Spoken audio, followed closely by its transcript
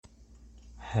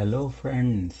Hello,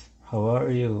 friends. How are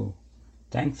you?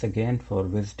 Thanks again for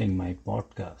visiting my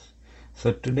podcast.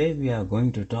 So today we are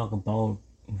going to talk about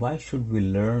why should we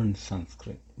learn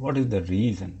Sanskrit? What is the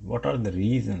reason? What are the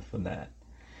reasons for that?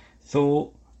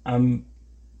 So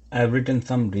I've written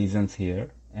some reasons here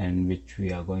and which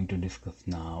we are going to discuss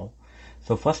now.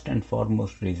 So first and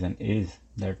foremost reason is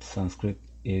that Sanskrit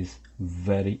is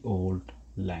very old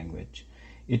language.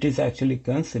 It is actually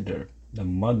considered the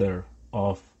mother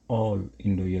of all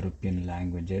Indo-European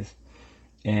languages,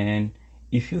 and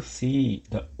if you see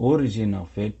the origin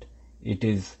of it, it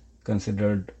is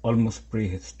considered almost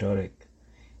prehistoric.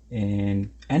 And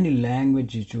any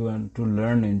language that you want to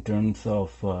learn in terms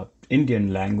of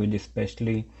Indian language,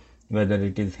 especially whether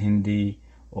it is Hindi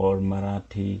or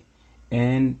Marathi,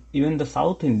 and even the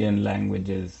South Indian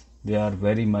languages, they are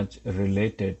very much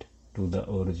related to the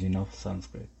origin of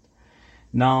Sanskrit.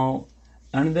 Now,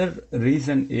 another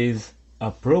reason is a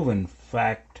proven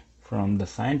fact from the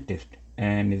scientist,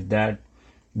 and is that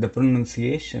the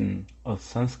pronunciation of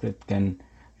Sanskrit can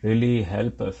really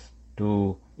help us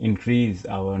to increase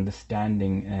our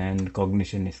understanding and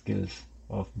cognition skills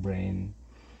of brain.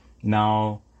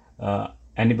 Now,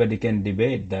 anybody can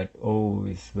debate that, oh,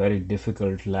 it's very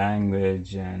difficult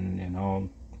language and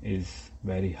is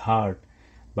very hard.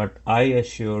 But I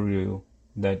assure you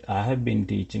that I have been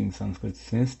teaching Sanskrit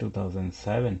since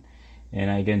 2007, and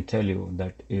I can tell you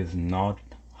that is not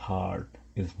hard,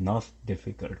 is not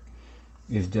difficult.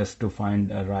 It's just to find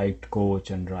a right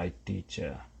coach and right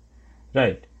teacher.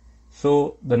 Right.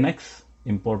 So the next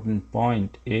important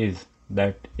point is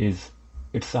that is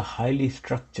it's a highly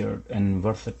structured and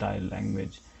versatile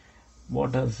language.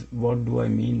 What do I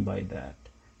mean by that?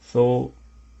 So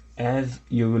as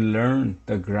you will learn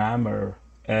the grammar,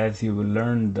 as you will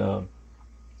learn the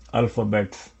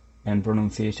alphabets and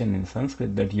pronunciation in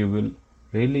Sanskrit, that you will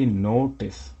really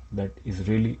notice that is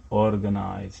really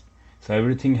organized. So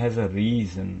everything has a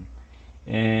reason,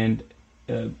 and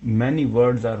many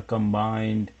words are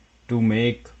combined to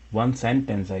make one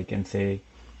sentence, I can say.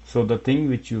 So the thing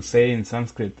which you say in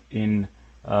Sanskrit in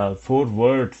four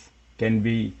words can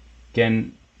be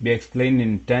explained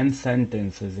in 10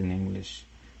 sentences in English,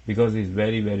 because it's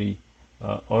very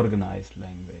organized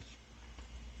language.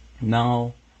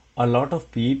 Now, a lot of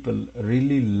people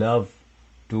really love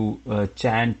to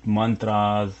chant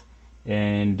mantras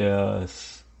and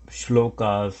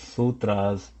shlokas,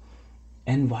 sutras.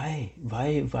 And why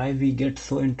we get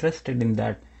so interested in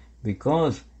that?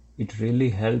 Because it really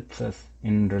helps us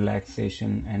in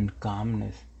relaxation and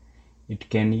calmness. It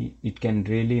can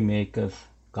really make us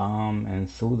calm and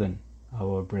soothe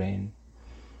our brain.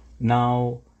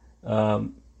 Now,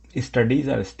 studies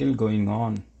are still going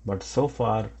on, but so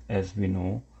far as we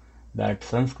know, that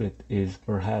Sanskrit is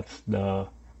perhaps the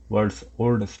world's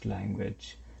oldest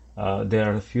language. There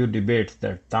are a few debates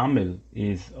that Tamil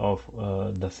is of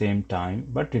the same time,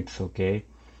 but it's okay.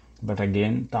 But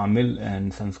again, Tamil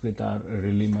and Sanskrit are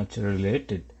really much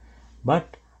related.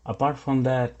 But apart from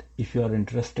that, if you are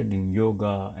interested in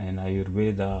yoga and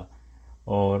Ayurveda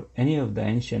or any of the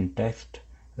ancient texts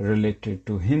related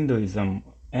to Hinduism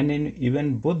and in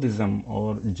even Buddhism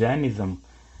or Jainism,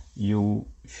 you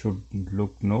should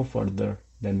look no further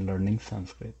than learning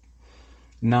Sanskrit.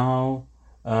 Now,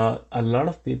 a lot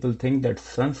of people think that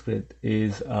Sanskrit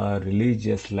is a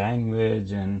religious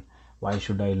language and why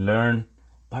should I learn?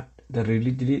 But the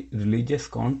religious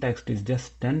context is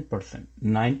just 10%.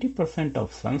 90%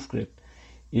 of Sanskrit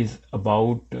is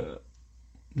about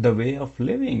the way of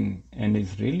living and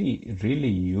is really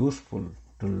useful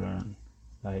to learn.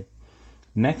 Right?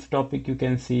 Next topic, you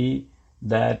can see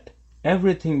that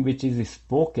everything which is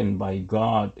spoken by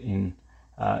God in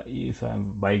if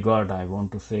I'm by God, I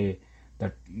want to say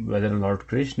that whether Lord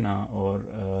Krishna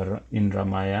or in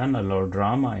Ramayana, Lord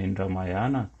Rama in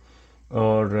Ramayana,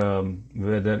 or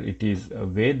whether it is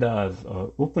Vedas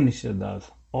or Upanishads,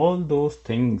 all those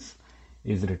things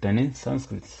is written in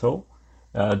Sanskrit. So,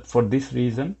 for this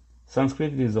reason,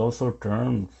 Sanskrit is also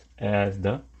termed as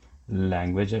the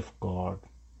language of God.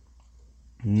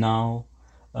 Now,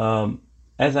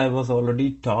 as I was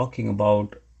already talking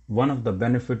about, one of the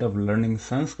benefit of learning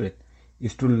Sanskrit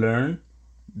is to learn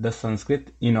the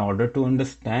Sanskrit in order to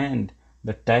understand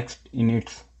the text in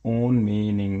its own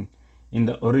meaning, in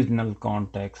the original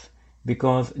context.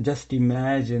 Because just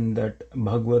imagine that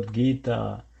Bhagavad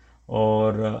Gita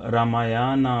or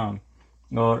Ramayana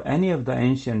or any of the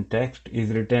ancient text is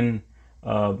written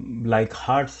like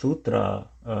Heart Sutra,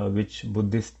 which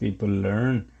Buddhist people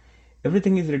learn.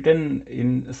 Everything is written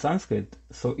in Sanskrit.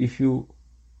 So if you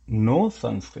know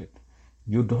Sanskrit,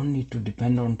 you don't need to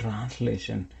depend on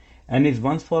translation, and it's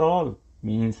once for all.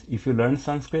 Means if you learn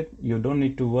Sanskrit, you don't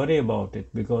need to worry about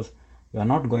it because you are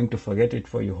not going to forget it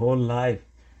for your whole life.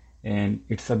 And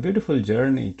it's a beautiful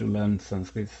journey to learn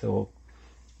Sanskrit. So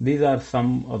these are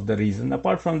some of the reasons.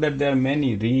 Apart from that, there are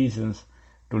many reasons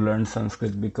to learn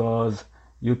Sanskrit because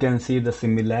you can see the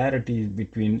similarities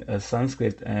between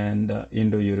Sanskrit and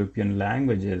Indo-European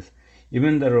languages.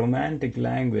 Even the Romantic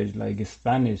language like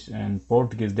Spanish and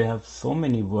Portuguese, they have so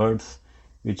many words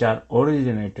which are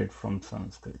originated from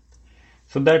Sanskrit.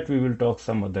 So that we will talk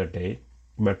some other day.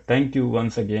 But thank you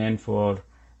once again for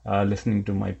listening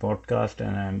to my podcast,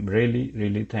 and I'm really,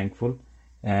 really thankful.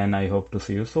 And I hope to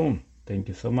see you soon. Thank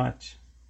you so much.